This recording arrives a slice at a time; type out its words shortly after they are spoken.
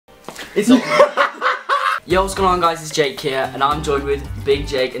It's not. Yo, what's going on, guys? It's Jake here, and I'm joined with Big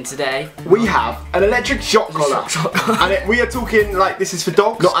Jake, and today we have an electric shock collar. And we are talking like this is for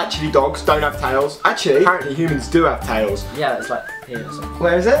dogs. Not actually dogs, don't have tails. Actually, apparently humans do have tails. Yeah, it's like here or something.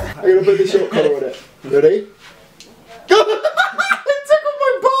 Where is it? I'm gonna put the shock collar on it. Ready? It tickled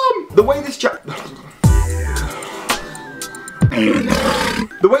my bum! The way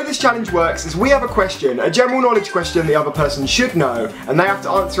this challenge works is we have a question, a general knowledge question the other person should know, and they have to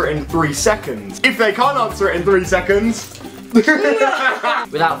answer it in 3 seconds. If they can't answer it in 3 seconds...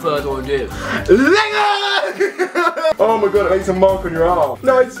 Without further ado... Oh my god, it makes a mark on your arm.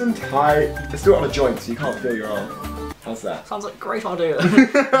 Nice and tight. It's still on a joint, so you can't feel your arm. How's that? Sounds like a great idea.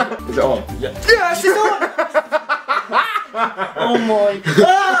 Is it on? Yeah. Yes, it's on! Oh my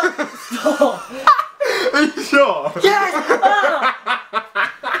god! Stop! Are you sure? Yes!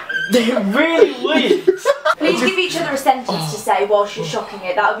 They're really weird. Please give each other a sentence to say whilst you're shocking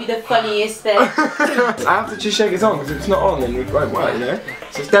it. That would be the funniest thing. I have to just shake it on, because if it's not on then it won't work, you know?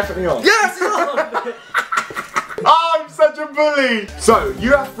 So it's definitely on. Yes, it's on! I'm such a bully! So,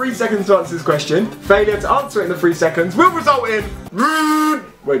 you have 3 seconds to answer this question. Failure to answer it in the 3 seconds will result in...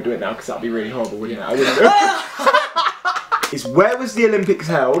 Won't do it now, because that'd be really horrible, wouldn't it? I wouldn't do it. Is where was the Olympics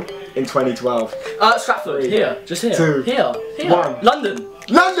held in 2012? Stratford. Here. Just here. 2. Here. 1. London.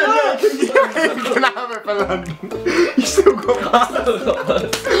 London! Yeah, you can have it for London. You still got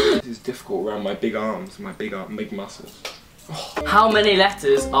This is difficult around my big arms, my big muscles. Oh. How many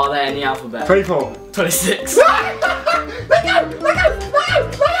letters are there in the alphabet? 24. 26. Let go!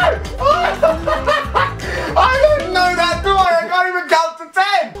 I don't know that, do I? I can't even count to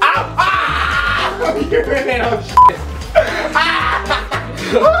 10! Ow! Ah! You're in it, oh shit!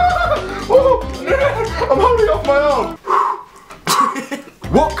 I'm holding off my arm.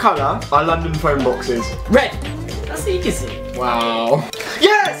 What colour are London phone boxes? Red. That's easy. Wow.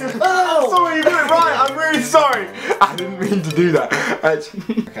 Yes! Oh! Sorry, you got it right. I'm really sorry. I didn't mean to do that.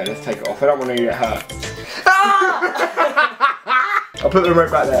 Okay, let's take it off. I don't want to get hurt. I'll put the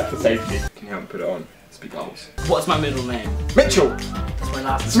remote back there for safety. Can you help me put it on? Speak goals. What's my middle name? Mitchell. That's my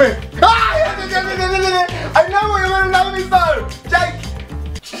last name. Smith. Ah! I know what you're going to know me though. Jake.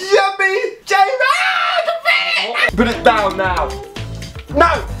 Yummy. Jake. Ah! Put it down now.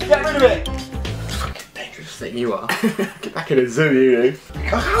 No! Get rid of it. Fucking dangerous thing you are. Get back in the zoo, you.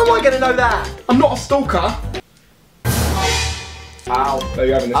 How am I going to know that? I'm not a stalker. Ow. So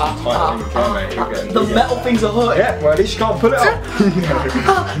you're having this tight on your camera, mate. You're getting, the metal things are hurt. Yeah, well at least you can't pull it up.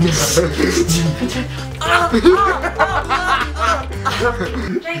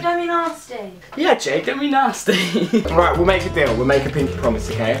 Jake, don't be nasty. Yeah, Jake, don't be nasty. Right, we'll make a deal. We'll make a pinky promise,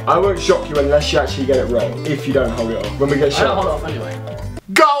 okay? I won't shock you unless you actually get it wrong. If you don't hold it off. When we get shot. I don't hold it off anyway.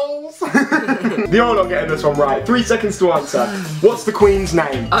 Goals! You're not getting this one right. 3 seconds to answer. What's the Queen's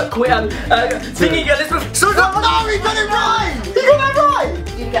name? Thingy Elizabeth. No, he got it right! He got that right! You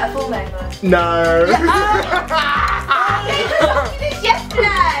didn't get a full name though. No. You did this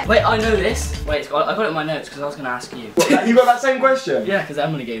yesterday. Wait, I know this. Wait, I got it in my notes because I was going to ask you. What, you got that same question? Yeah, because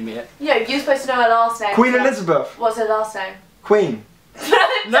Emily gave me it. No, you're supposed to know her last name. Queen Elizabeth. What's her last name? Queen.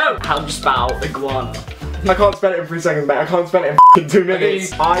 No. How do you spell iguana? I can't spell it in 3 seconds, mate. I can't spell it in 2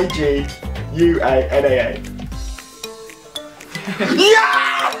 minutes. I-G-U-A-N-A-A.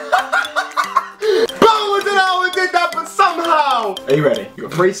 Yeah! Boom! I don't know how I did that, but somehow! Are you ready?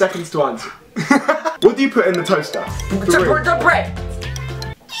 You've got 3 seconds to answer. What do you put in the toaster? The bread!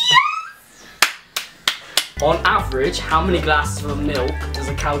 On average, how many glasses of milk does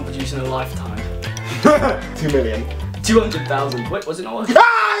a cow produce in a lifetime? 2 million. 200,000. Wait, was it not? Ah!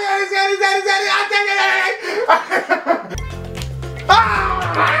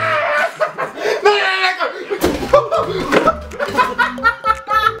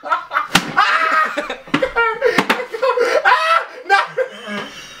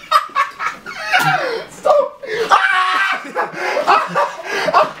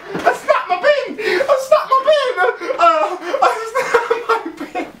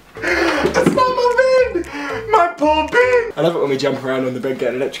 I love it when we jump around on the bed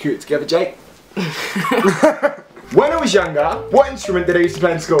getting electrocuted together, Jake. When I was younger, what instrument did I used to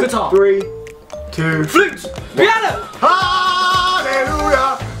play in school? Guitar. 3, 2... Flute! Piano!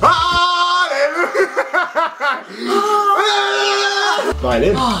 Hallelujah! Hallelujah!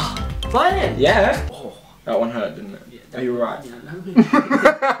 Violin. Violin? Yeah. Oh. That one hurt, didn't it? Yeah, are you right? Yeah, no.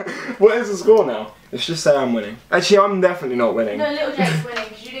 What is the score now? Let's just say I'm winning. Actually, I'm definitely not winning. No, little Jake's winning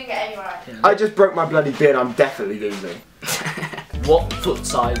because you didn't get any right. Yeah. I just broke my bloody beard. I'm definitely losing. What foot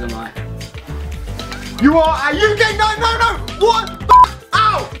size am I? You are a UK. No. What?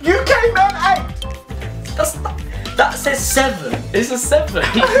 Ow! UK man 8. That says 7. It's a 7.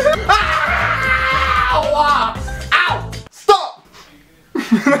 Ow! Ow! Stop! I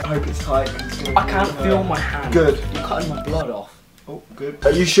hope it's tight. I can't feel my hand. Good. You're cutting my blood off. Oh, good.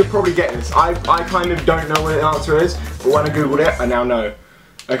 You should probably get this. I kind of don't know what the answer is, but when I googled it, I now know.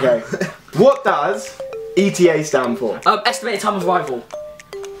 Okay. What does ETA stand for? Estimated time of arrival.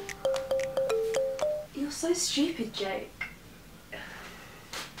 You're so stupid, Jake.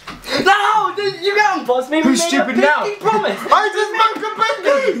 No! You can't buzz me. Who's stupid now? Promise. I just broke a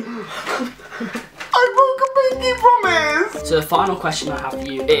pinky! I broke a pinky promise! So the final question I have for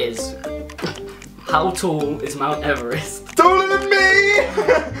you is, how tall is Mount Everest? Taller than me!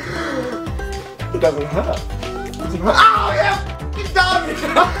 It doesn't hurt. It doesn't hurt. Oh yeah! It does!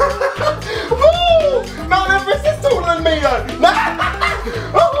 Woo! Mount Everest is taller than me though! No!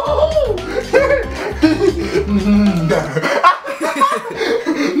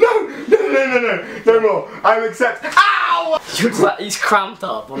 No more. I'm accept. Ow! He's cramped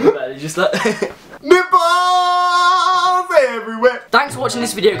up on the bed. He's just like. Nipples everywhere. Thanks for watching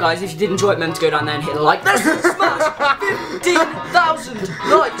this video, guys. If you did enjoy it, remember to go down there and hit the like. Let's smash 15,000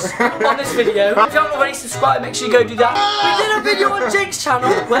 likes on this video. If you haven't already subscribed, make sure you go do that. We did a video on Jake's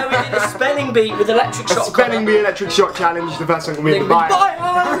channel where we did a spelling bee with electric shock. Spelling bee electric shock challenge. The first one will be the bye.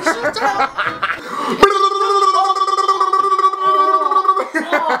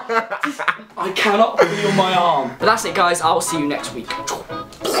 I cannot feel my arm. But that's it, guys. I'll see you next week.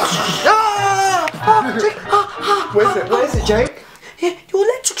 Where's it, Jake? Yeah, you're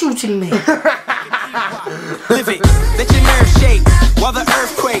electrocuting me. Live it, let your nerves shake while the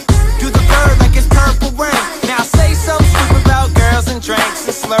earthquake.